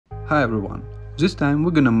Hi everyone! This time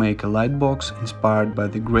we're gonna make a light box inspired by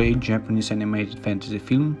the great Japanese animated fantasy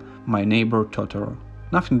film My Neighbor Totoro.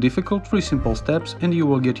 Nothing difficult, 3 simple steps and you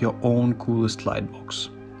will get your own coolest light box.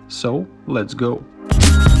 So, let's go!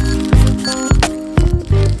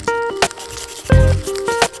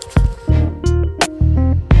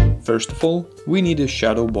 First of all, we need a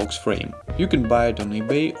shadow box frame. You can buy it on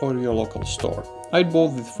eBay or your local store. I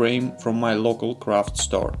bought the frame from my local craft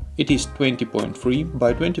store. It is 20.3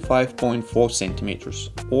 by 25.4 centimeters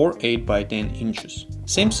or 8 by 10 inches.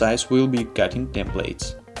 Same size will be cutting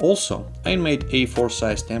templates. Also, I made A4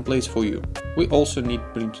 size templates for you. We also need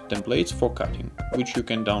printed templates for cutting, which you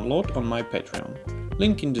can download on my Patreon.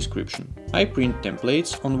 Link in description. I print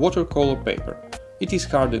templates on watercolor paper. It is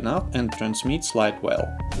hard enough and transmits light well.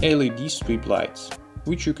 LED strip lights,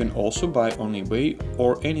 which you can also buy on eBay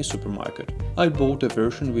or any supermarket. I bought a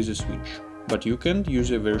version with a switch, but you can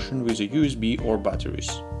use a version with a USB or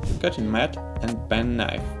batteries. Cutting mat and pen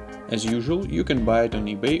knife. As usual, you can buy it on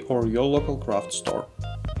eBay or your local craft store.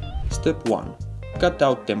 Step 1. Cut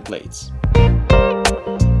out templates.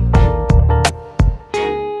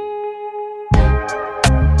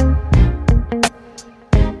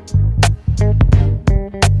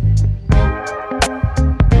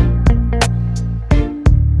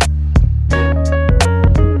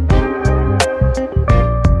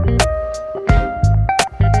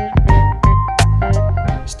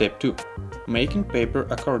 Step 2. Making paper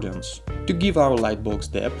accordions. To give our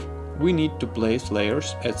lightbox depth, we need to place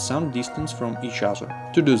layers at some distance from each other.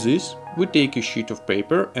 To do this, we take a sheet of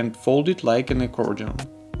paper and fold it like an accordion.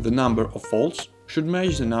 The number of folds should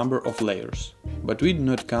match the number of layers, but we do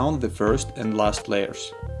not count the first and last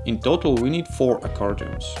layers. In total we need 4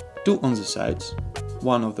 accordions, 2 on the sides,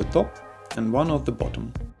 1 on the top and 1 on the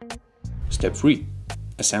bottom. Step 3.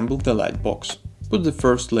 Assemble the lightbox. Put the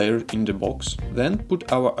first layer in the box, then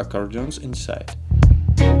put our accordions inside.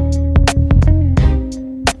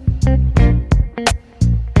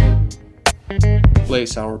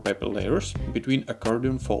 Place our paper layers between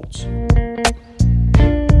accordion folds.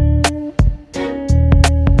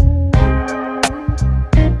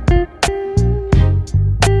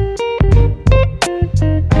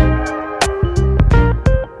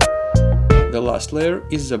 The last layer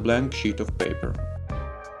is the blank sheet of paper.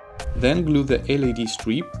 Then glue the LED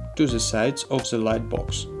strip to the sides of the light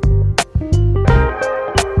box.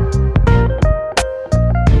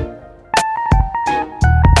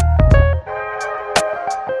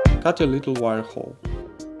 Cut a little wire hole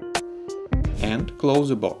and close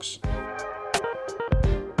the box.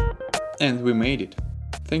 And we made it!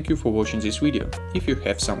 Thank you for watching this video. If you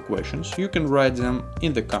have some questions, you can write them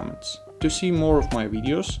in the comments. To see more of my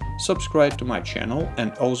videos, subscribe to my channel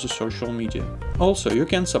and also social media. Also, you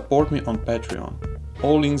can support me on Patreon.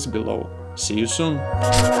 All links below. See you soon!